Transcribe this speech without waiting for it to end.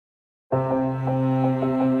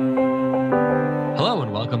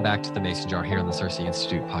Welcome back to the Mason Jar here on the Cersei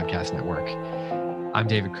Institute Podcast Network. I'm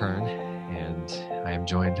David Kern, and I am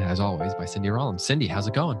joined, as always, by Cindy Rollins. Cindy, how's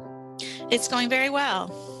it going? It's going very well.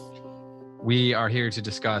 We are here to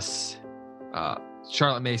discuss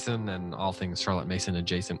Charlotte Mason and all things Charlotte Mason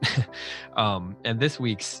adjacent. And this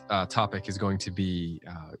week's topic is going to be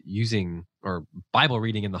using or Bible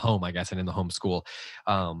reading in the home, I guess, and in the homeschool.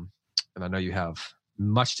 And I know you have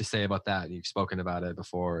much to say about that. You've spoken about it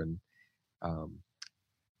before, and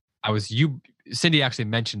Cindy actually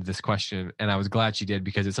mentioned this question, and I was glad she did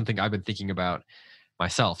because it's something I've been thinking about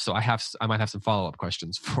myself. So I might have some follow-up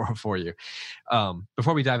questions for you.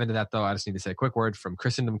 Before we dive into that, though, I just need to say a quick word from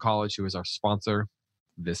Christendom College, who is our sponsor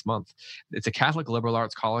this month. It's a Catholic liberal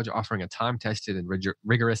arts college offering a time-tested and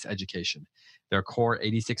rigorous education. Their core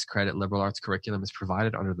 86-credit liberal arts curriculum is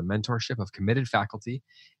provided under the mentorship of committed faculty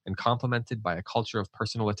and complemented by a culture of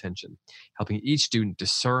personal attention, helping each student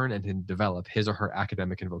discern and develop his or her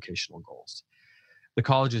academic and vocational goals. The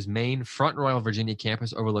college's main Front Royal, Virginia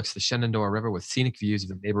campus overlooks the Shenandoah River with scenic views of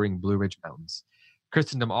the neighboring Blue Ridge Mountains.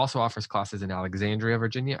 Christendom also offers classes in Alexandria,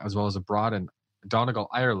 Virginia, as well as abroad in Donegal,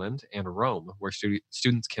 Ireland, and Rome, where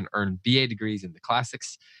students can earn BA degrees in the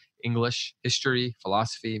classics, English, history,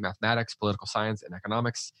 philosophy, mathematics, political science, and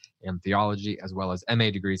economics, and theology, as well as MA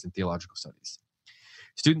degrees in theological studies.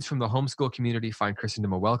 Students from the homeschool community find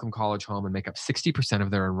Christendom a welcome college home and make up 60% of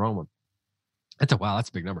their enrollment. That's a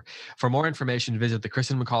big number. For more information, visit the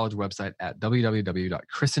Christendom College website at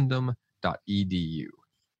www.christendom.edu.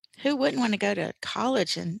 Who wouldn't want to go to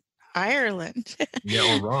college in Ireland?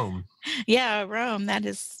 Yeah, or Rome. Yeah, Rome. That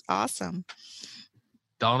is awesome.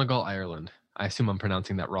 Donegal, Ireland. I assume I'm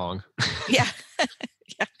pronouncing that wrong. Yeah.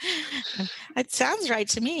 Yeah. It sounds right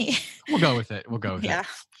to me. We'll go with it. Yeah.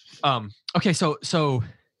 Okay, so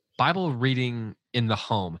Bible reading in the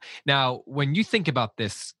home. Now, when you think about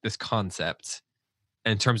this concept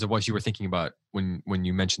in terms of what you were thinking about when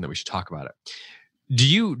you mentioned that we should talk about it,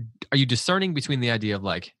 are you discerning between the idea of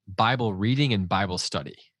like Bible reading and Bible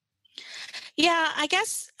study? Yeah, I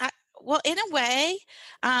guess, in a way,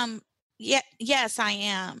 yes, I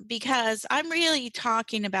am, because I'm really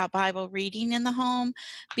talking about Bible reading in the home,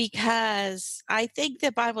 because I think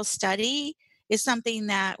that Bible study is something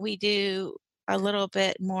that we do a little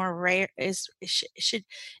bit more rare, is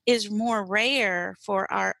more rare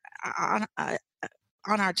for our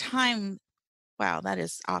on our time. Wow, that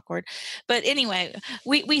is awkward. But anyway,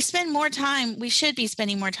 we spend more time. We should be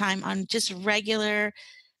spending more time on just regular,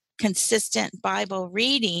 consistent Bible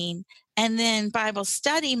reading, and then Bible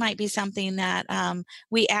study might be something that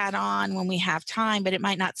we add on when we have time, but it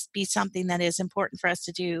might not be something that is important for us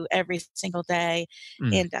to do every single day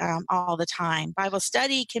and all the time. Bible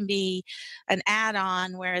study can be an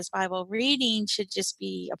add-on, whereas Bible reading should just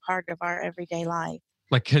be a part of our everyday life.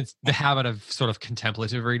 Like the habit of sort of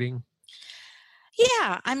contemplative reading?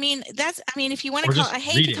 Yeah, if you want to call it, I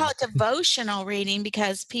hate to call it devotional reading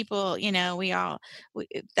because people,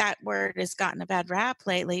 that word has gotten a bad rap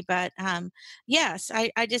lately. But yes,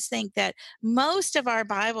 I just think that most of our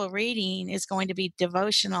Bible reading is going to be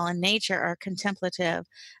devotional in nature or contemplative.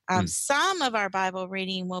 Some of our Bible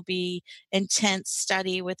reading will be intense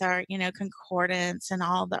study with our, concordance and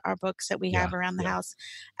all our books that we have around the house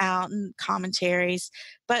out and commentaries.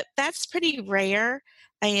 But that's pretty rare.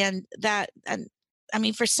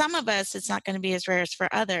 For some of us, it's not going to be as rare as for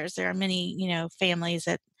others. There are many, families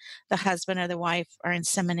that the husband or the wife are in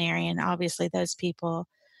seminary, and obviously those people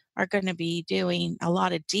are going to be doing a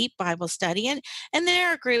lot of deep Bible study. And there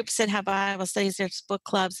are groups that have Bible studies. There's book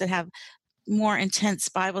clubs that have more intense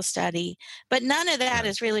Bible study, but none of that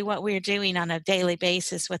is really what we're doing on a daily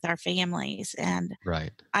basis with our families. And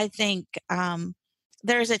I think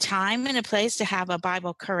there's a time and a place to have a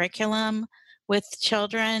Bible curriculum with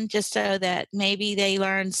children, just so that maybe they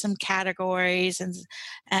learn some categories and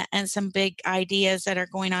some big ideas that are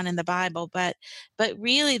going on in the Bible. But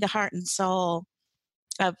really, the heart and soul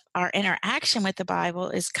of our interaction with the Bible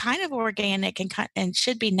is kind of organic and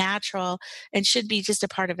should be natural and should be just a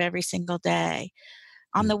part of every single day.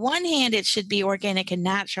 On the one hand, it should be organic and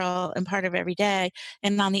natural and part of every day,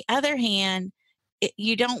 and on the other hand,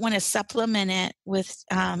 you don't want to supplement it with.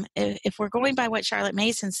 If we're going by what Charlotte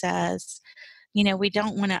Mason says, we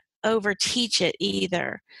don't want to overteach it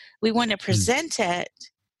either. We want to present it,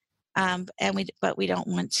 but we don't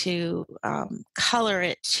want to color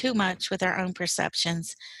it too much with our own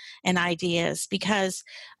perceptions and ideas, because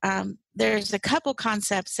there's a couple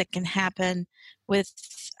concepts that can happen with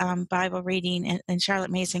Bible reading, and Charlotte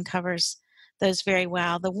Mason covers those very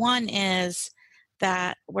well. The one is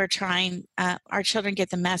that we're trying, our children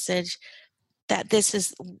get the message that this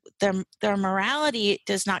is their morality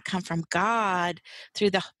does not come from God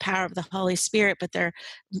through the power of the Holy Spirit, but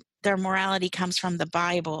their morality comes from the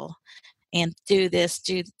Bible, and do this,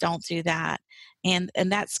 don't do that. And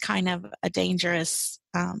that's kind of a dangerous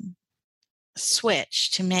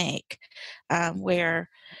switch to make, where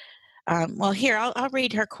well, here I'll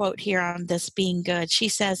read her quote here on this being good. She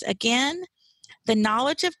says, again, the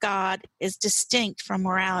knowledge of God is distinct from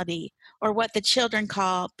morality, or what the children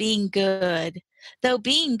call being good, though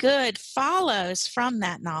being good follows from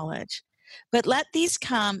that knowledge. But let these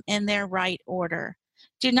come in their right order.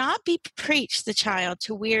 Do not preach the child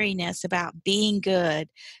to weariness about being good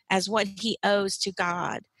as what he owes to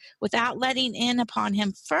God, without letting in upon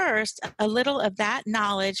him first a little of that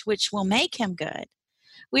knowledge which will make him good.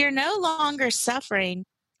 We are no longer suffering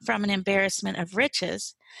from an embarrassment of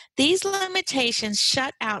riches. These limitations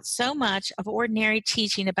shut out so much of ordinary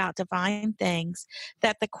teaching about divine things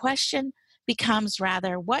that the question becomes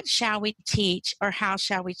rather, what shall we teach, or how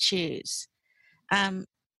shall we choose? Um,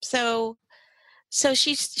 so so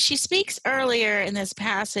she speaks earlier in this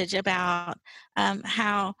passage about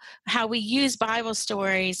how we use Bible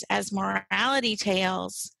stories as morality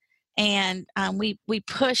tales, and we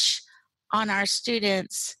push on our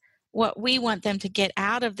students what we want them to get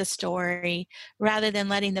out of the story rather than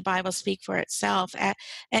letting the Bible speak for itself.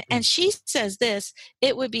 And she says this: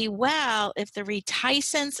 it would be well if the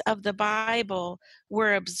reticence of the Bible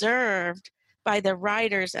were observed by the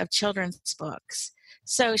writers of children's books.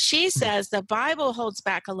 So she says the Bible holds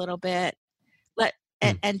back a little bit, let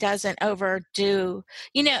and doesn't overdo,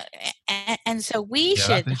 and so we Yeah, that's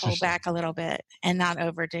should hold interesting. back a little bit and not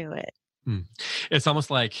overdo it. It's almost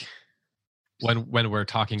like when we're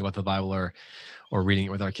talking about the Bible or reading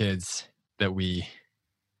it with our kids, that we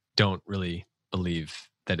don't really believe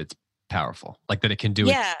that it's powerful, like that it can do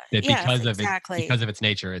it, Yeah, that yes, because exactly. of its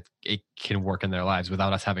nature, it can work in their lives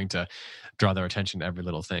without us having to draw their attention to every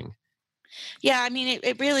little thing. Yeah, I mean,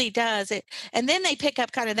 it really does. And then they pick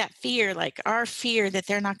up kind of that fear, like our fear that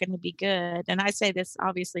they're not going to be good. And I say this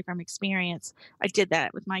obviously from experience. I did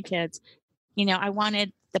that with my kids. I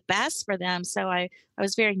wanted the best for them, so I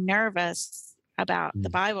was very nervous about the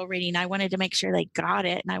Mm, Bible reading. I wanted to make sure they got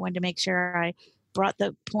it, and I wanted to make sure I brought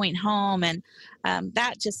the point home, and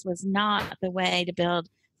that just was not the way to build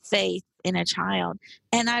faith in a child.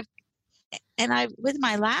 And I with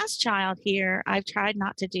my last child here, I've tried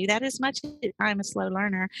not to do that as much. I'm a slow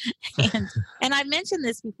learner, and I've mentioned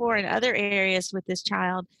this before in other areas with this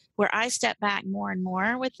child, where I step back more and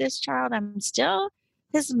more with this child. I'm still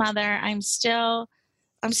his mother. I'm still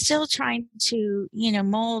trying to,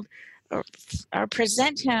 mold, or, or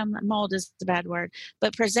present him. Mold is the bad word,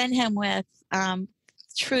 but present him with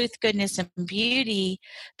truth, goodness, and beauty.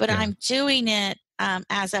 But yeah. I'm doing it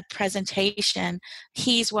as a presentation.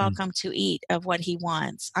 He's Mm, welcome to eat of what he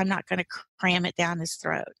wants. I'm not going to cram it down his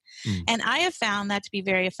throat. mm, And I have found that to be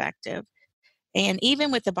very effective. And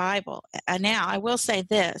even with the Bible, now I will say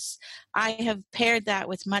this: I have paired that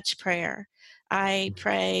with much prayer. I mm,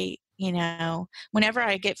 pray, whenever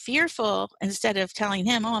I get fearful, instead of telling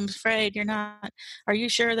him, "Oh, I'm afraid," you're not. Are you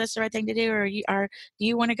sure that's the right thing to do, or do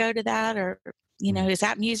you want to go to that, or mm, is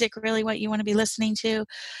that music really what you want to be listening to?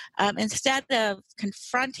 Instead of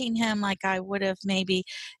confronting him like I would have maybe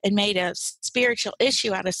and made a spiritual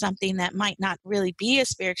issue out of something that might not really be a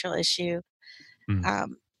spiritual issue, mm.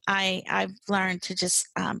 um, I've learned to just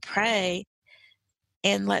pray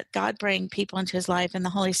and let God bring people into his life and the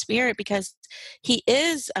Holy Spirit, because he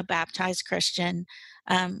is a baptized Christian.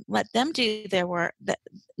 Let them do their work,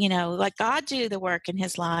 let God do the work in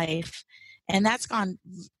his life. And that's gone.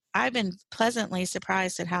 I've been pleasantly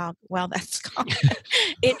surprised at how well that's gone.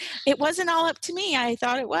 It wasn't all up to me. I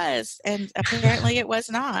thought it was, and apparently it was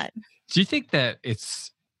not. Do you think that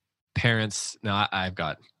it's parents? Now, I've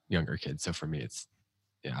got younger kids, so for me, it's,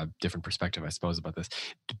 yeah, I have a different perspective, I suppose, about this.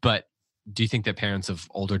 But do you think that parents of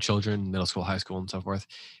older children, middle school, high school, and so forth,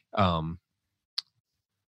 um,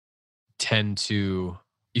 tend to,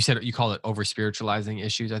 you said you call it over spiritualizing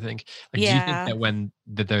issues, I think. Like, do you think Yeah.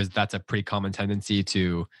 that that's a pretty common tendency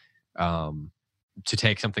um to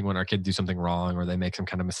take something when our kids do something wrong, or they make some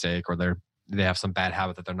kind of mistake, or they have some bad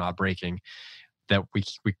habit that they're not breaking, that we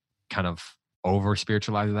kind of over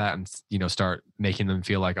spiritualize that and start making them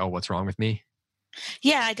feel like, oh, what's wrong with me?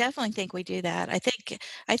 Yeah, I definitely think we do that. I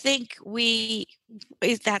think we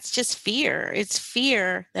that's just fear. It's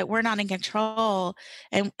fear that we're not in control,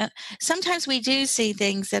 and sometimes we do see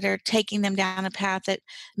things that are taking them down a path that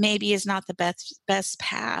maybe is not the best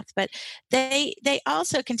path. But they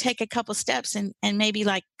also can take a couple steps and maybe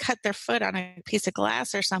like cut their foot on a piece of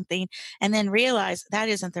glass or something, and then realize that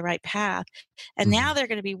isn't the right path. And Mhm. now they're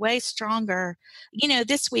going to be way stronger.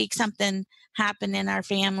 This week something happened in our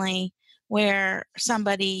family where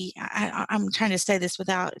somebody I'm trying to say this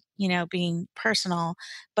without, being personal,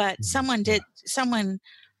 but Mhm. Yeah. someone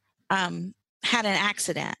um had an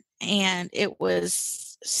accident, and it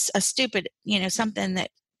was a stupid, something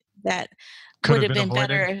that Could would have have been been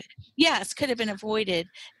avoided. better. Yes, could have been avoided.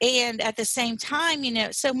 And at the same time,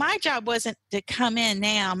 so my job wasn't to come in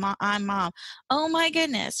now, I'm mom. Oh my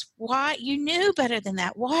goodness, why you knew better than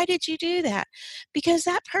that? Why did you do that? Because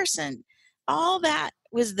that person, all that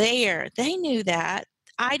was there. They knew that.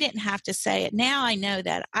 I didn't have to say it. Now I know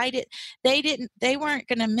that. They weren't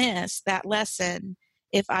going to miss that lesson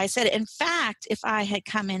if I said it. In fact, if I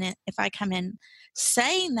come in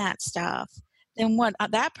saying that stuff, then what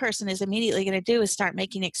that person is immediately going to do is start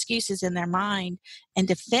making excuses in their mind and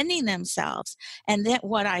defending themselves. And then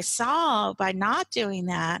what I saw by not doing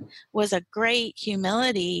that was a great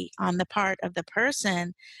humility on the part of the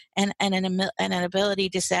person, and an ability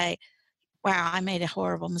to say, wow, I made a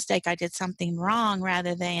horrible mistake. I did something wrong,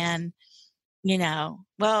 rather than,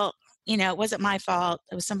 well, it wasn't my fault.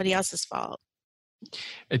 It was somebody else's fault.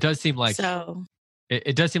 It does seem like So,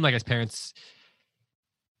 it does seem like as parents,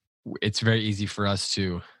 it's very easy for us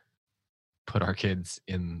to put our kids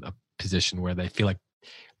in a position where they feel like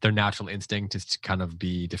their natural instinct is to kind of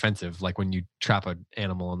be defensive, like when you trap an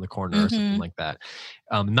animal in the corner or something mhm. like that.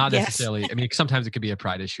 Not Yes. necessarily. I mean, sometimes it could be a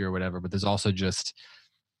pride issue or whatever, but there's also just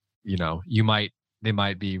you might they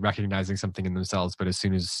might be recognizing something in themselves, but as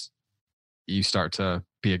soon as you start to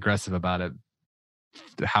be aggressive about it,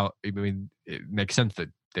 how I mean, it makes sense that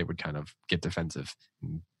they would kind of get defensive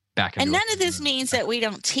and back And into a none of this corner. means that we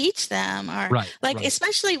don't teach them, or Right, like, right.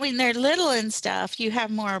 especially when they're little and stuff, you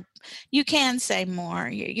can say more.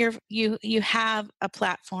 You have a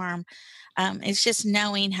platform. It's just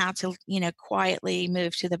knowing how to, quietly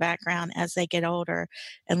move to the background as they get older,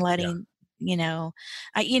 and Yeah. letting,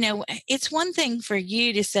 it's one thing for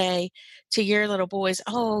you to say to your little boys,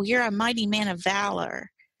 "Oh, you're a mighty man of valor."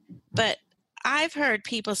 But I've heard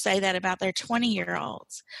people say that about their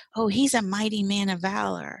 20-year-olds. "Oh, he's a mighty man of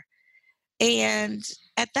valor." And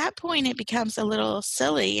at that point, it becomes a little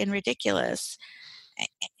silly and ridiculous.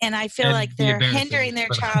 And I feel And like be they're embarrassing. hindering their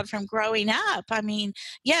child from growing up. I mean,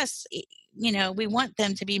 yes, we want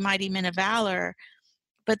them to be mighty men of valor,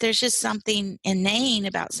 but there's just something inane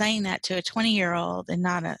about saying that to a 20-year-old and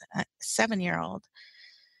not a 7-year-old.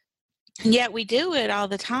 And yet we do it all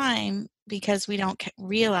the time because we don't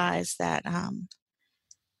realize that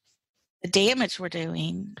the damage we're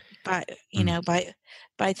doing by Mm,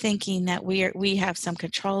 by thinking that we have some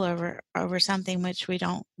control over something which we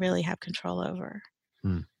don't really have control over,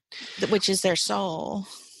 mm. which is their soul.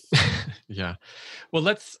 Yeah. Well,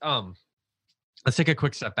 let's take a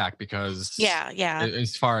quick step back because Yeah, yeah,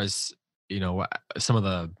 as far as some of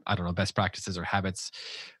the I don't know best practices or habits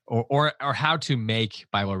or how to make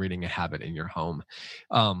Bible reading a habit in your home.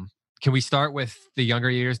 Um, can we start with the younger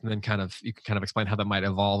years and then you can kind of explain how that might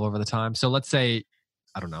evolve over the time? So let's say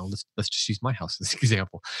I don't know. Let's just use my house as an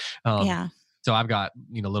example. Um, yeah. so I've got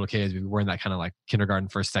little kids. We're in that kind of like kindergarten,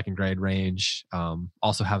 first, second grade range.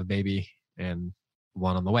 Also have a baby and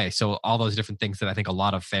one on the way. So all those different things that I think a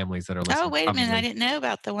lot of families that are Oh, listening wait a minute, I probably didn't know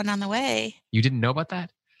about the one on the way. you didn't know about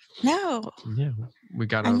that? No, Yeah, we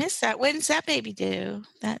got I a missed that. When's that baby due?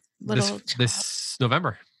 That this little child. this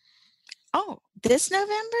November. Oh, this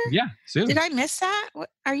November? Yeah, Did soon. I miss that?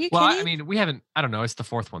 Are you Well, I kidding? mean, we haven't. I don't know. It's the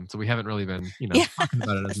fourth one, so we haven't really been, Yeah. talking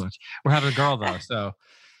about it as much. We're having a girl though, so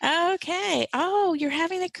Okay. Oh, you're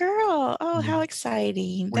having a girl. Oh, yeah, how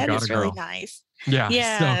exciting. we That got a is really girl. nice. Yeah. So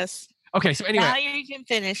Yes. okay. So anyway, Now you can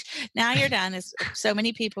finish. Now you're done, as so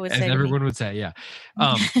many people would as say to me. everyone would say, yeah.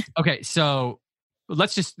 Okay, so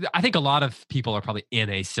let's just. I think a lot of people are probably in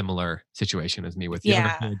a similar situation as me with younger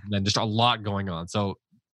Yeah. kids, and then just a lot going on. So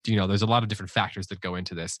there's a lot of different factors that go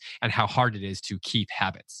into this, and how hard it is to keep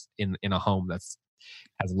habits in a home that's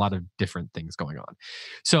has a lot of different things going on.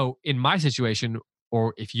 So in my situation,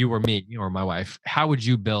 or if you were me or my wife, how would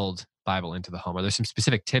you build Bible into the home? Are there some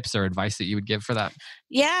specific tips or advice that you would give for that?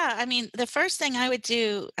 Yeah, I mean, the first thing I would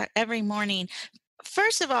do, every morning,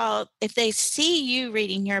 first of all, if they see you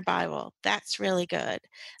reading your Bible, that's really good.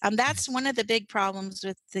 That's one of the big problems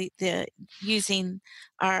with the using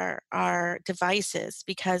our devices,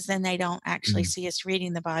 because then they don't actually Mhm. see us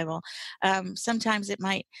reading the Bible. Sometimes it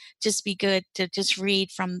might just be good to just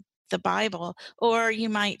read from the Bible, or you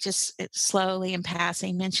might just slowly in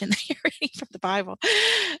passing mention that you're reading from the Bible.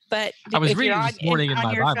 But I was if you're reading this morning in on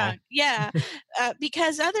my your Bible. phone, yeah,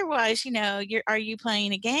 because otherwise, are you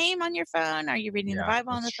playing a game on your phone? Are you reading the Yeah,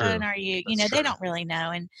 Bible on that's the phone? true. Are you, That's they true. don't really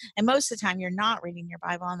know. And most of the time you're not reading your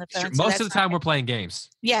Bible on the Sure. phone. So Most of that's the not time good. we're playing games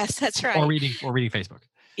Yes, that's or right. reading Facebook.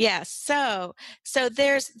 Yes. So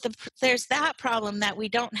there's that problem, that we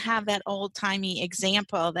don't have that old-timey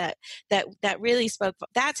example that really spoke.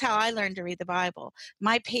 That's how I learned to read the Bible.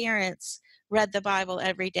 My parents read the Bible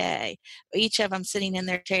every day, each of them sitting in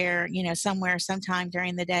their chair, somewhere sometime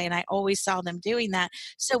during the day, and I always saw them doing that.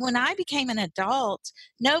 So when I became an adult,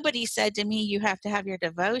 nobody said to me, you have to have your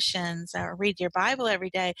devotions or read your Bible every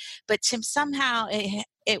day, but somehow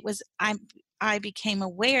it was I became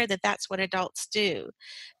aware that that's what adults do,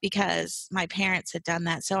 because my parents had done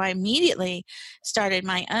that. So I immediately started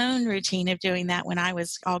my own routine of doing that when I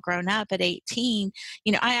was all grown up at 18.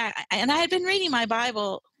 And I had been reading my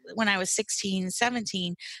Bible when I was 16,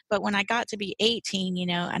 17, but when I got to be 18,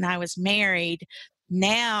 and I was married,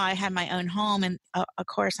 now I had my own home. And of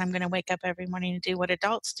course, I'm going to wake up every morning and do what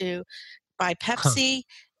adults do, buy Huh. Pepsi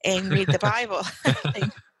and read the Bible.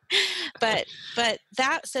 but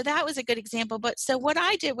that was a good example. But so what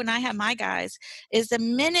I did when I had my guys is, the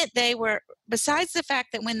minute they were, besides the fact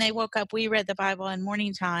that when they woke up we read the Bible in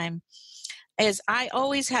morning time, is I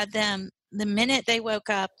always had them, the minute they woke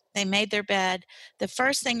up, they made their bed, the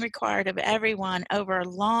first thing required of everyone over a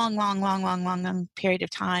long, long, long, long, long, long period of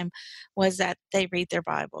time was that they read their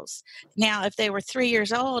Bibles. Now, if they were 3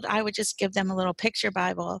 years old, I would just give them a little picture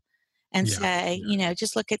Bible and Yeah. say, Yeah.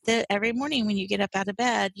 just look at the every morning when you get up out of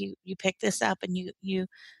bed, you pick this up and you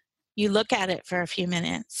look at it for a few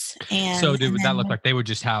minutes, So and would that look then like they would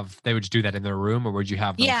just do that in their room, or would you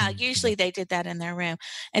have them yeah, come to the usually they did that in their room.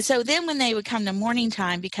 And so then when they would come to morning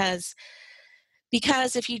time, because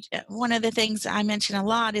if you one of the things I mention a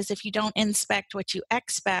lot is, if you don't inspect what you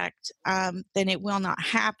expect, then it will not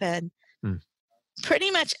happen. Hmm.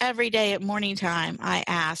 Pretty much every day at morning time, I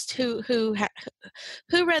asked who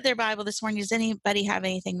read their Bible this morning. Does anybody have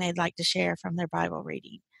anything they'd like to share from their Bible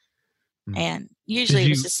reading? Hmm. And Did usually it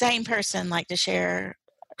was you the same person like to share,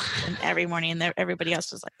 and every morning, and everybody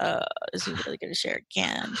else was like, "Oh, is he really going to share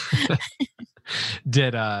again?"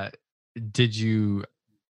 did did you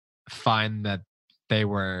find that they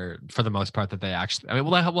were, for the most part, that they actually, I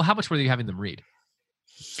mean, how much were you having them read?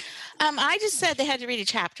 I just said they had to read a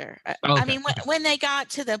chapter. I Okay. mean, Okay. when they got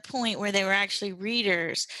to the point where they were actually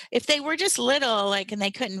readers, if they were just little, like, and they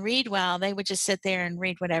couldn't read well, they would just sit there and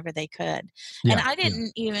read whatever they could. And Yeah. I Yeah.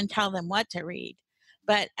 didn't even tell them what to read.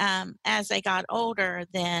 But as they got older,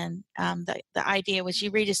 then the idea was, you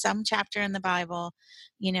read some chapter in the Bible.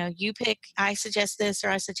 You pick, I suggest this or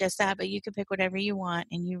I suggest that, but you can pick whatever you want,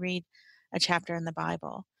 and you read a chapter in the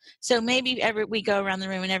Bible. So maybe we go around the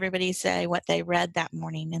room and everybody say what they read that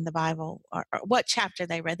morning in the Bible, or what chapter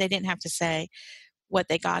they read. They didn't have to say what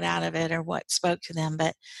they got out of it or what spoke to them,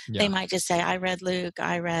 but they Yeah. might just say, I read Luke,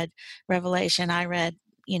 I read Revelation, I read,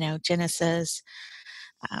 Genesis.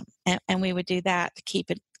 And we would do that to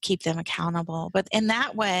keep them accountable. But in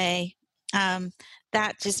that way, um,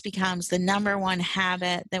 that just becomes the number one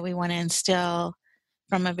habit that we want to instill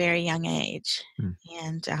from a very young age. Hmm.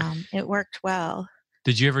 And it worked well.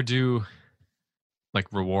 Did you ever do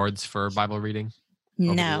like rewards for Bible reading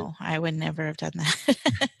over the years? No, I would never have done that.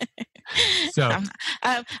 So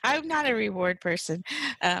I'm not a reward person.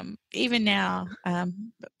 Even now,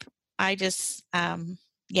 I just,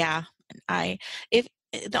 yeah, I if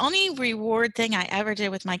the only reward thing I ever did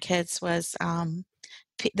with my kids was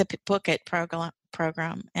Book It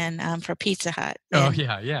program, and for Pizza Hut. oh And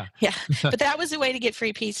yeah, yeah. yeah, but that was a way to get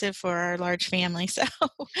free pizza for our large family. So,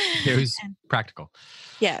 It was and practical.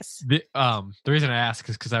 yes, The reason I ask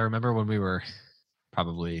is because I remember when we were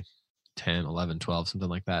probably 10, 11, 12, something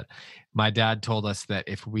like that. My dad told us that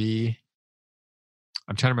I'm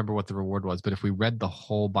trying to remember what the reward was, but if we read the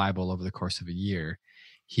whole Bible over the course of a year,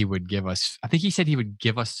 he would give us, I think he said he would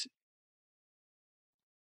give us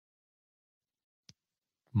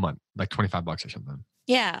money, like $25 or something.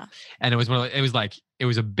 yeah. And it was it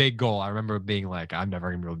was a big goal. I remember being like, I'm never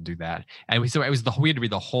gonna be able to do that. And so it was we had to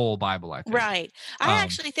read the whole Bible, I think. Right. I Um,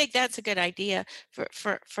 actually think that's a good idea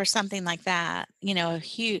for something like that. A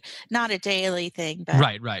huge, not a daily thing, but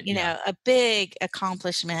right, right, yeah. a big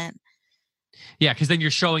accomplishment. Yeah, because then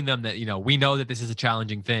you're showing them that, we know that this is a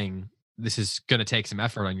challenging thing. this is going to take some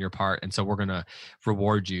effort on your part, and so we're going to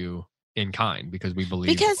reward you in kind because we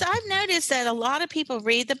believe Because what I've you're doing. noticed that a lot of people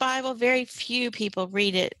read the Bible, very few people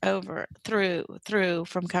read it over through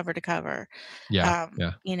from cover to cover. Yeah,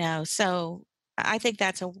 yeah, So I think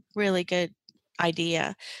that's a really good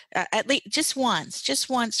idea. At least just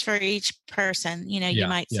once for each person. You yeah,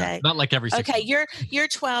 might yeah. say, Not like every 6 okay, months. you're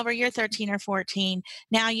 12 or you're 13 or 14.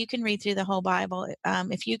 Now you can read through the whole Bible.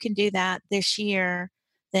 If you can do that this year,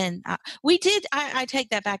 then we did. I take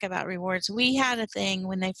that back about rewards. We had a thing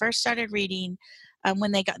when they first started reading.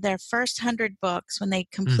 When they got their first 100 books, when they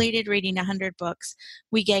Mm. completed reading 100 books,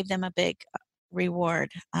 we gave them a big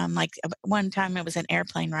reward. One time it was an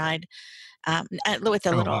airplane ride with a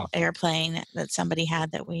Oh little wow. airplane that somebody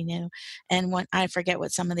had that we knew, and I forget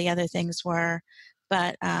what some of the other things were,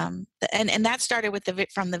 but and that started with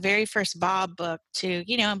from the very first Bob book to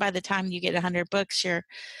and by the time you get 100 books,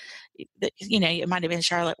 it might have been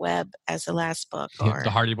Charlotte Webb as the last book, The or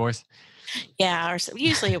Hardy Boys. yeah, or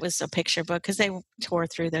usually it was a picture book because they tore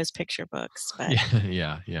through those picture books, but Yeah,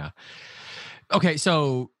 yeah, yeah. Okay,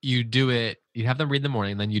 so you do it. You have them read in the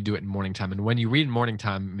morning, then you do it in morning time. And when you read in morning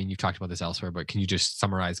time, I mean, you've talked about this elsewhere, but can you just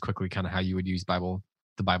summarize quickly, kind of how you would use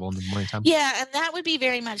the Bible in the morning time? yeah, and that would be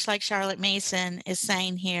very much like Charlotte Mason is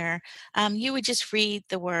saying here. You would just read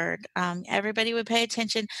the word. Everybody would pay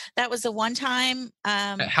attention. That was the one time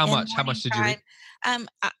How in much? How morning much did you time. read?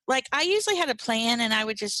 Like I usually had a plan, and I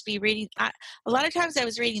would just be reading. A lot of times I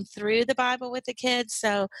was reading through the Bible with the kids.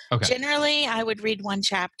 So Okay, generally, I would read one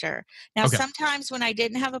chapter. Now, okay, sometimes when I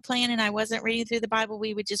didn't have a plan and I wasn't reading through the Bible,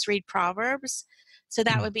 we would just read Proverbs. So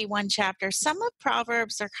that mm, would be one chapter. Some of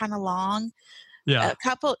Proverbs are kind of long. yeah. A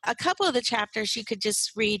couple of the chapters you could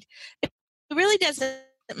just read. It really doesn't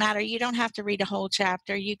matter. You don't have to read a whole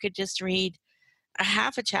chapter. You could just read a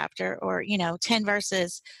half a chapter, or 10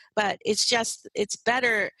 verses, but it's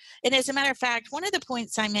better. And as a matter of fact, one of the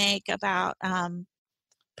points I make about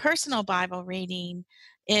personal Bible reading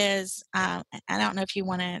is I don't know if you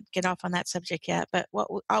want to get off on that subject yet, but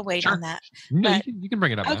I'll wait on Sure. that. No, But you can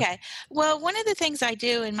bring it up now. okay. Well, one of the things I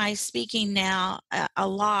do in my speaking now a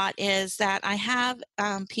lot is that I have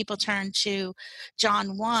people turn to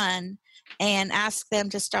John 1 and ask them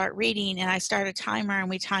to start reading, and I start a timer and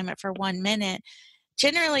we time it for 1 minute.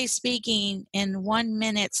 Generally speaking, in 1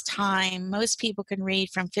 minute's time, most people can read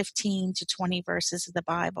from 15 to 20 verses of the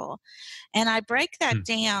Bible. And I break that Mm,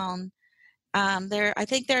 down. I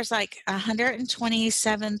think there's like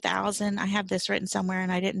 127,000. I have this written somewhere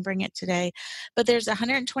and I didn't bring it today, but there's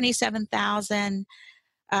 127,000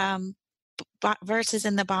 um, verses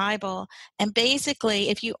in the Bible. And basically,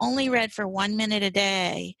 if you only read for 1 minute a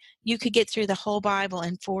day, you could get through the whole Bible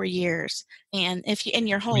in 4 years. And if you in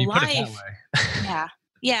your when whole you put it that life, way. yeah.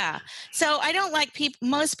 Yeah. So I don't like people,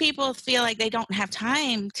 most people feel like they don't have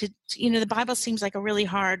time the Bible seems like a really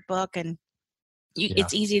hard book, and Yeah,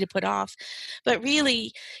 it's easy to put off, but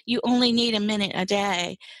really you only need a minute a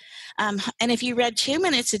day. And if you read 2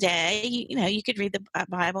 minutes a day, you could read the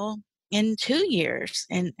Bible in 2 years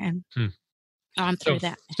and hmm. on So through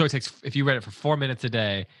that. so it takes, if you read it for 4 minutes a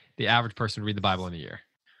day, the average person would read the Bible in a year.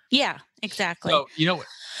 Yeah, exactly. So you know what?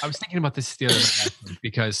 I was thinking about this the other night actually,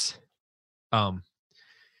 because um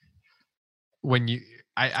when you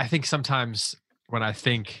I think sometimes when I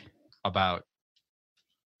think about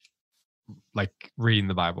like reading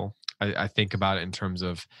the Bible, I think about it in terms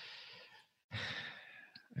of,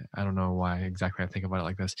 I don't know why exactly I think about it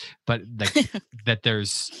like this, but like that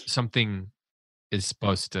there's something is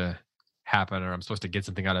supposed to happen, or I'm supposed to get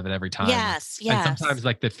something out of it every time. Yes, And yes. sometimes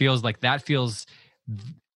that feels like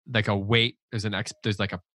a weight. There's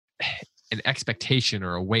like a an expectation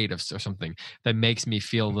or a weight or something that makes me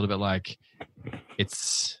feel a little bit like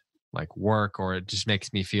it's like work, or it just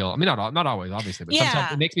makes me feel, I mean, not always obviously, but sometimes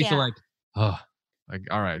it Yeah, makes me feel yeah, like, oh, like,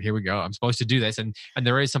 all right, here we go, I'm supposed to do this. And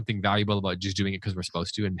there is something valuable about just doing it because we're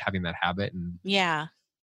supposed to, and having that habit and yeah,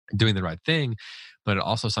 doing the right thing. But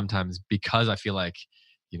also sometimes, because I feel like,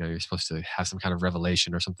 you're supposed to have some kind of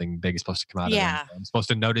revelation or something big is supposed to come out of it, yeah, I'm supposed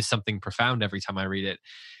to notice something profound every time I read it.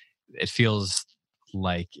 It feels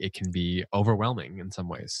like it can be overwhelming in some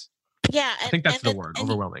ways. yeah. I and think that's and the the, word, and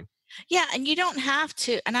overwhelming. Yeah, and you don't have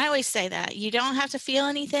to, and I always say that, you don't have to feel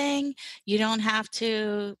anything. You don't have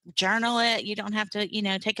to journal it. You don't have to,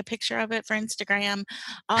 take a picture of it for Instagram.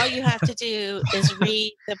 All you have to do is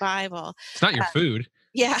read the Bible. It's not your Uh, food.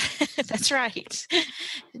 yeah, that's right.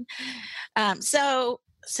 So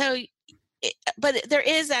but there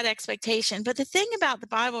is that expectation. But the thing about the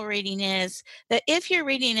Bible reading is that if you're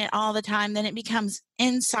reading it all the time, then it becomes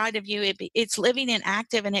inside of you. It's living and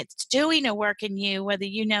active, and it's doing a work in you, whether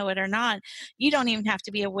you know it or not. You don't even have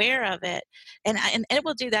to be aware of it, and it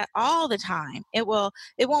will do that all the time. It will.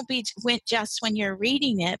 It won't be just when you're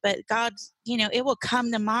reading it, but God's. It will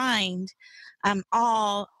come to mind,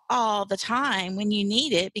 all the time when you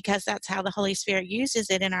need it, because that's how the Holy Spirit uses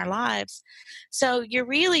it in our lives. So you're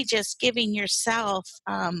really just giving yourself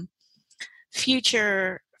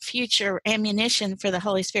future ammunition for the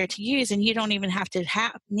Holy Spirit to use, and you don't even have to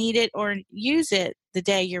need it or use it the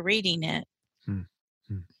day you're reading it. Hmm.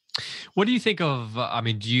 Hmm. What do you think of? I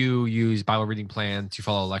mean, do you use Bible reading plans? Do you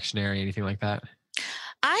follow a lectionary, anything like that?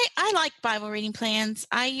 I like Bible reading plans.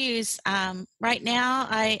 I use right now.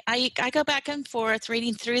 I go back and forth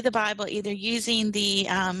reading through the Bible, either using the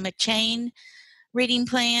McChain reading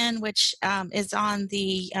plan, which is on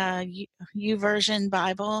the YouVersion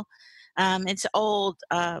Bible. It's old.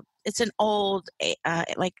 It's an old,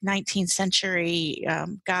 like 19th century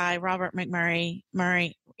guy, Robert McMurray.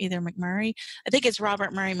 Either McMurray. I think it's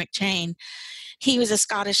Robert Murray McChain. He was a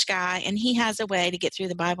Scottish guy, and he has a way to get through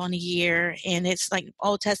the Bible in a year. And it's like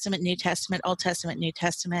Old Testament, New Testament, Old Testament, New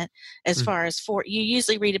Testament. As Mm. far as you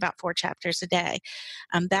usually read about 4 chapters a day.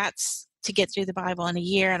 That's to get through the Bible in a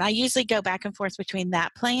year. And I usually go back and forth between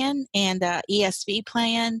that plan and ESV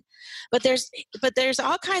plan. But there's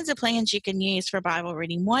all kinds of plans you can use for Bible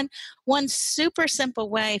reading. One super simple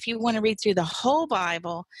way, if you want to read through the whole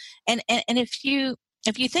Bible, and if you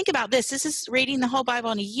think about this is reading the whole Bible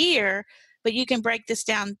in a year, but you can break this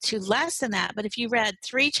down to less than that. But if you read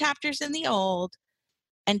 3 chapters in the Old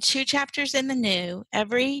and 2 chapters in the New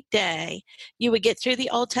every day, you would get through the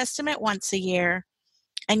Old Testament once a year,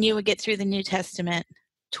 and you would get through the New Testament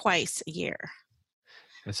twice a year.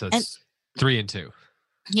 And so And it's 3 and 2.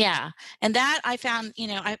 yeah, and that I found,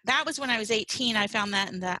 that was when I was 18. I found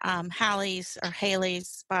that in the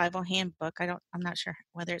Haley's Bible Handbook. I'm not sure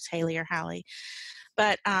whether it's Haley or Hallie.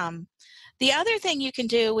 But the other thing you can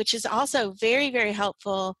do, which is also very, very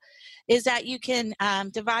helpful, is that you can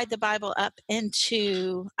divide the Bible up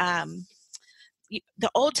into the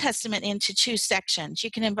Old Testament into 2 sections. You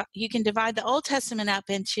can divide the Old Testament up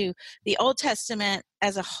into the Old Testament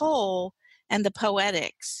as a whole and the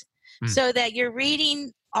poetics, Mm. so that you're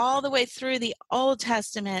reading all the way through the Old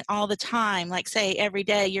Testament all the time. Like, say, every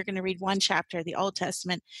day you're going to read 1 chapter of the Old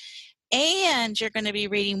Testament, and you're going to be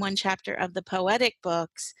reading 1 chapter of the poetic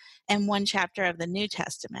books and 1 chapter of the New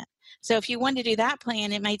Testament. So if you want to do that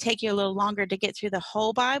plan, it may take you a little longer to get through the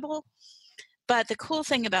whole Bible. But the cool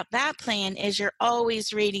thing about that plan is you're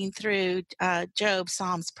always reading through Job,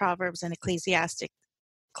 Psalms, Proverbs, and Mm.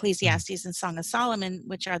 Ecclesiastes and Song of Solomon,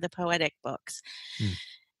 which are the poetic books. Mm.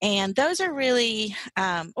 And those are really,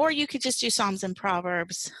 or you could just do Psalms and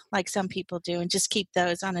Proverbs like some people do, and just keep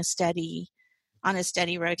those on a steady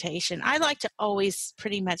rotation. I like to always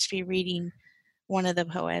pretty much be reading one of the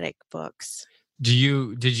poetic books. Did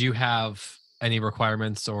you have any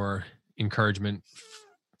requirements or encouragement?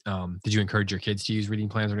 Did you encourage your kids to use reading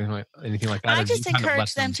plans or anything like that, I or did you just kind of let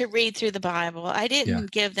encourage them them? to read through the Bible. I Yeah. didn't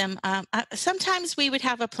give them, sometimes we would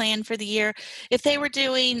have a plan for the year. If they were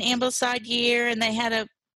doing Ambleside year and they had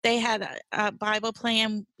a Bible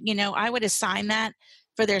plan, I would assign that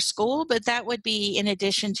for their school, but that would be in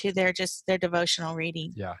addition to their devotional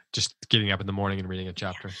reading. Yeah. Just getting up in the morning and reading a Yeah.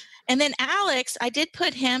 chapter. And then Alex, I did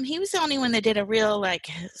put him, he was the only one that did a real like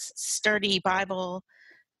sturdy Bible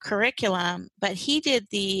curriculum, but he did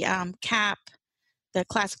the CAP, the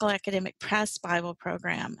Classical Academic Press Bible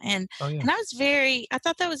program. Oh yeah. I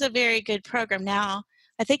thought that was a very good program. Now,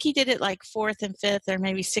 I think he did it like 4th and 5th or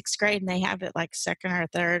maybe 6th grade, and they have it like 2nd or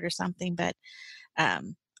 3rd or something. But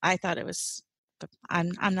I thought it was,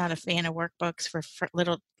 I'm not a fan of workbooks for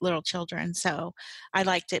little children, so I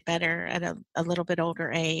liked it better at a little bit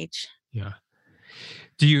older age. Yeah.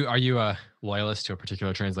 Are you a loyalist to a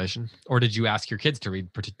particular translation, or did you ask your kids to read?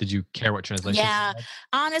 Did you care what translations they Yeah, read?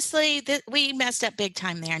 honestly, we messed up big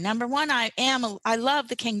time there. Number one, I love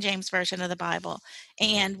the King James version of the Bible,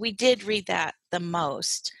 and we did read that the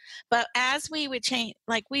most. But as we would change,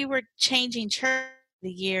 like we were changing church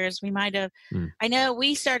the years, we might have. Mm. I know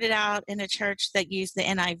we started out in a church that used the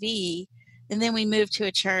NIV, and then we moved to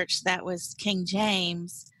a church that was King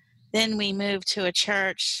James. Then we moved to a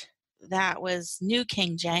church that was New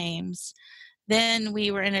King James. Then we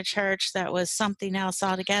were in a church that was something else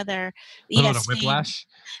altogether, A little bit of ESV. whiplash.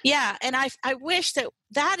 Yeah, and I wish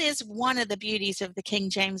that is one of the beauties of the King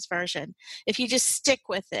James version. If you just stick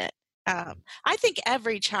with it, I think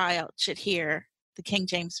every child should hear the King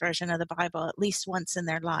James version of the Bible at least once in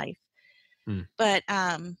their life. Mm. But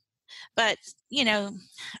But, you know,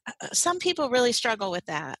 some people really struggle with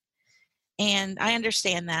that, and I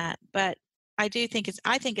understand that, but I think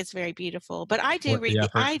it's very beautiful. But I do Worth read the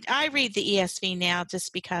the effort. I read the ESV now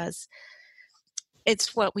just because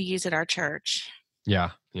it's what we use at our church.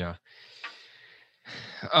 Yeah, yeah.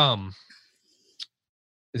 Um,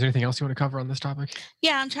 is there anything else you want to cover on this topic?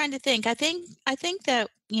 Yeah, I'm trying to think. I think that,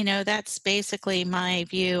 you know, that's basically my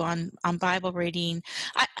view on Bible reading.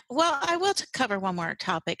 I will cover one more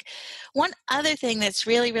topic. One other thing that's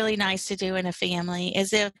really really nice to do in a family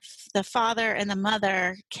is if the father and the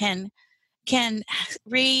mother can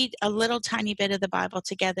read a little tiny bit of the Bible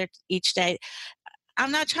together each day.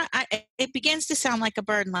 I'm not trying. It begins to sound like a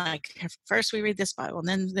burden. Like first we read this Bible, and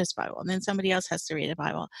then this Bible, and then somebody else has to read a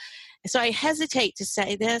Bible. So I hesitate to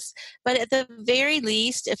say this, but at the very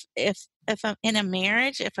least, if I'm in a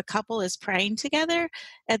marriage, if a couple is praying together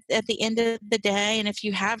at the end of the day, and if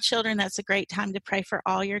you have children, that's a great time to pray for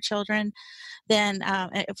all your children. Then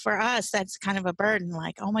for us, that's kind of a burden.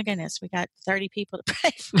 Like, oh my goodness, we got 30 people to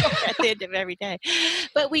pray for at the end of every day.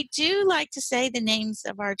 But we do like to say the names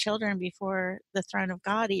of our children before the throne of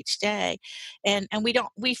God each day, and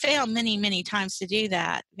we fail many times to do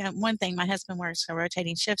that. You know, one thing, my husband works a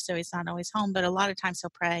rotating shift, so he's not always home. But a lot of times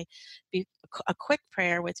he'll pray a quick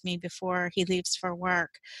prayer with me before he leaves for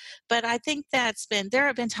work. But I think there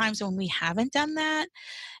have been times when we haven't done that,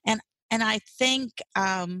 and I think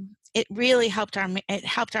it really it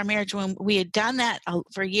helped our marriage when we had done that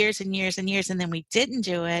for years and years and years, and then we didn't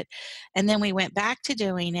do it, and then we went back to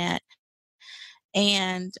doing it,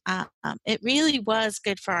 and it really was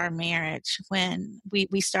good for our marriage when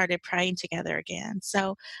we started praying together again.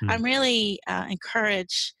 So Hmm. I'm really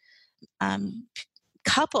encourage um,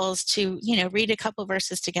 couples to, you know, read a couple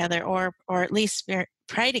verses together, or at least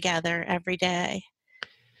pray together every day.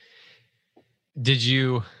 Did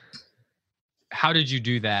you? How did you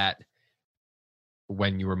do that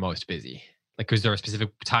when you were most busy? Like, was there a specific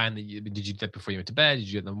time that you did you do that before you went to bed? Did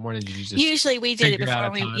you do it in the morning? Did you just Usually we did it figure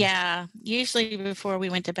out before a time? usually before we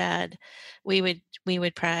went to bed, we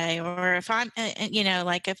would pray. Or if I'm, you know,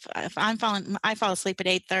 like if I fall asleep at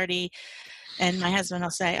 8:30, and my husband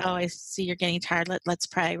will say, "Oh, I see you're getting tired. Let's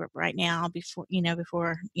pray right now before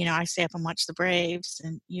I stay up and watch the Braves,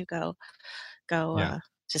 and you go Yeah.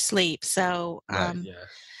 to sleep." So Right. Yeah.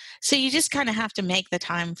 so you just kind of have to make the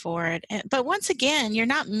time for it. But once again, you're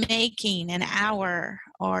not making an hour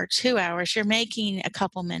or 2 hours. You're making a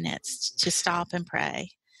couple minutes to stop and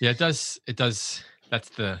pray. Yeah. It does. It does. That's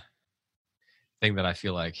the thing that I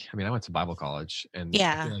feel like. I mean, I went to Bible college, and I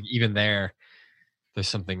Yeah. feel like even there's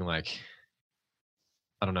something like,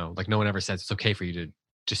 I don't know, like no one ever says it's okay for you to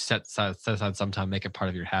just set aside some time, make it part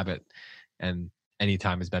of your habit, and any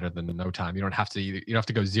time is better than no time. You don't have to you don't have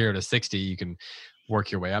to go 0 to 60. You can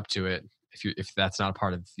work your way up to it if that's not a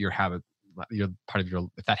part of your habit. You're part of your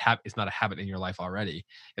if that habit is not a habit in your life already.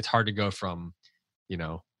 It's hard to go from, you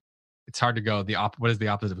know, it's hard to go what is the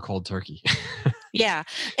opposite of cold turkey? Yeah.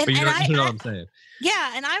 And But and you know what I'm saying.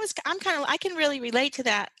 yeah, and I'm kind of I can really relate to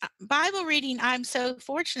that. Bible reading, I'm so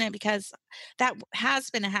fortunate because has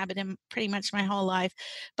been a habit in pretty much my whole life.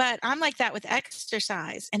 But I'm like that with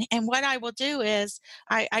exercise. And what I will do is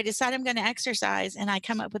I decide I'm going to exercise, and I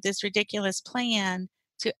come up with this ridiculous plan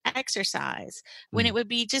to exercise when Mm, it would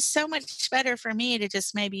be just so much better for me to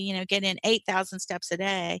just maybe, get in 8,000 steps a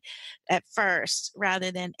day at first,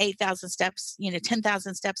 rather than 8,000 steps,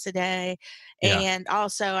 10,000 steps a day. yeah. And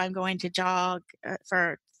also I'm going to jog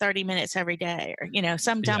for 30 minutes every day, or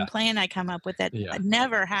some Yeah. dumb plan I come up with that Yeah.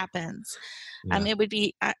 never happens. Yeah. It would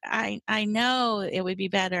be I know it would be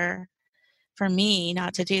better for me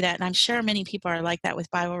not to do that, and I'm sure many people are like that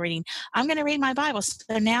with Bible reading. I'm going to read my Bible,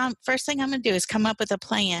 so now first thing I'm going to do is come up with a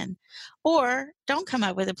plan, or don't come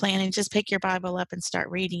up with a plan and just pick your Bible up and start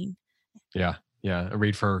reading. Yeah. Yeah. I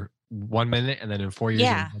read for 1 minute, and then in 4 years you'll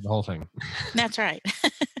Yeah, have the whole thing. that's right.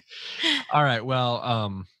 All right.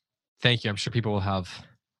 Well, thank you. I'm sure people will have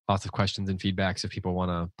lots of questions and feedbacks. If people want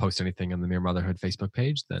to post anything on the Mere Motherhood Facebook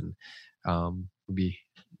page, then we'd be,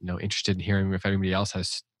 interested in hearing if anybody else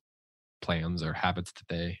has plans or habits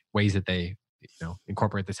ways that they,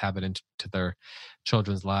 incorporate this habit into their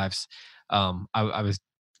children's lives. I was,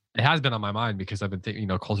 it has been on my mind because I've been thinking,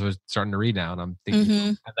 Coulter's starting to read now, and I'm thinking,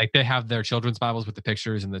 Hmm. like, they have their children's Bibles with the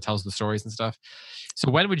pictures and that tells the stories and stuff.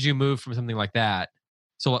 So when would you move from something like that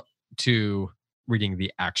to reading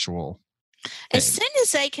the actual As thing? soon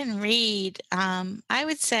as they can read, I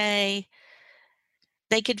would say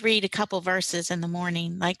they could read a couple verses in the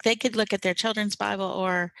morning. Like they could look at their children's Bible,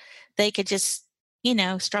 or they could just,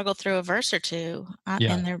 struggle through a verse or two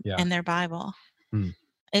Yeah, in their yeah. Bible. Mm.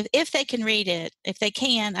 If they can read it. If they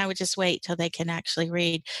can, I would just wait till they can actually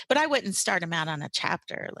read. But I wouldn't start them out on a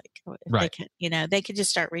chapter. Like if they Right. could, they could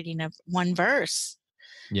just start reading one verse,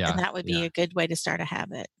 and Yeah. that would be Yeah. a good way to start a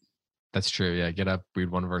habit. That's true. Yeah. Get up, read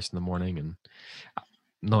one verse in the morning, and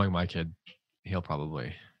knowing my kid, he'll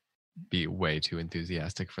probably be way too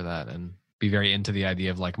enthusiastic for that and be very into the idea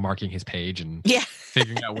of like marking his page and Yeah.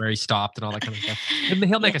 figuring out where he stopped and all that kind of stuff. And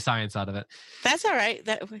he'll make Yeah. a science out of it. That's all right.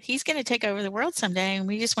 He's going to take over the world someday, and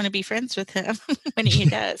we just want to be friends with him when he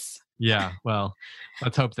does. Yeah. Well,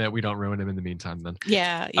 let's hope that we don't ruin him in the meantime then.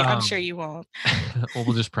 Yeah. I'm sure you won't. Well,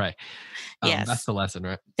 we'll just pray. That's Yes. the lesson,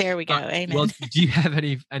 right? There we go. Amen. Well, do you have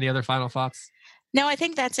any other final thoughts? No, I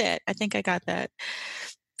think that's it. I think I got that.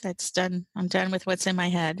 That's done. I'm done with what's in my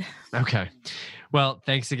head. Okay. Well,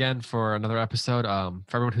 thanks again for another episode.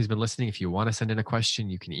 For everyone who's been listening, if you want to send in a question,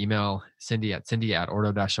 you can email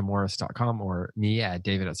Cindy@ordo-amoris.com or me at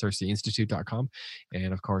david@cerseiinstitute.com.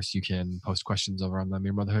 And of course, you can post questions over on the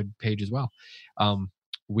Mere Motherhood page as well.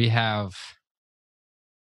 We have,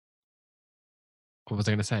 what was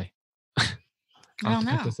I going to say? I'll have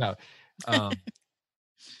to cut this out.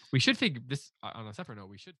 We should figure this on a separate note.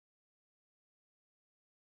 We should.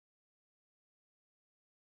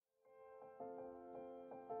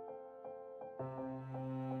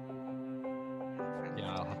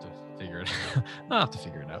 Yeah, I'll have to figure it out. I'll have to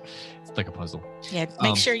figure it out. It's like a puzzle. Yeah,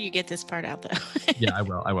 make sure you get this part out, though. Yeah, I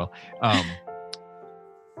will.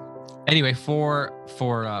 Anyway, for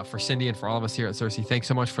Cindy and for all of us here at Cersei, thanks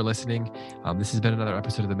so much for listening. This has been another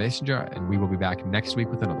episode of The Mason Jar, and we will be back next week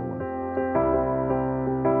with another one.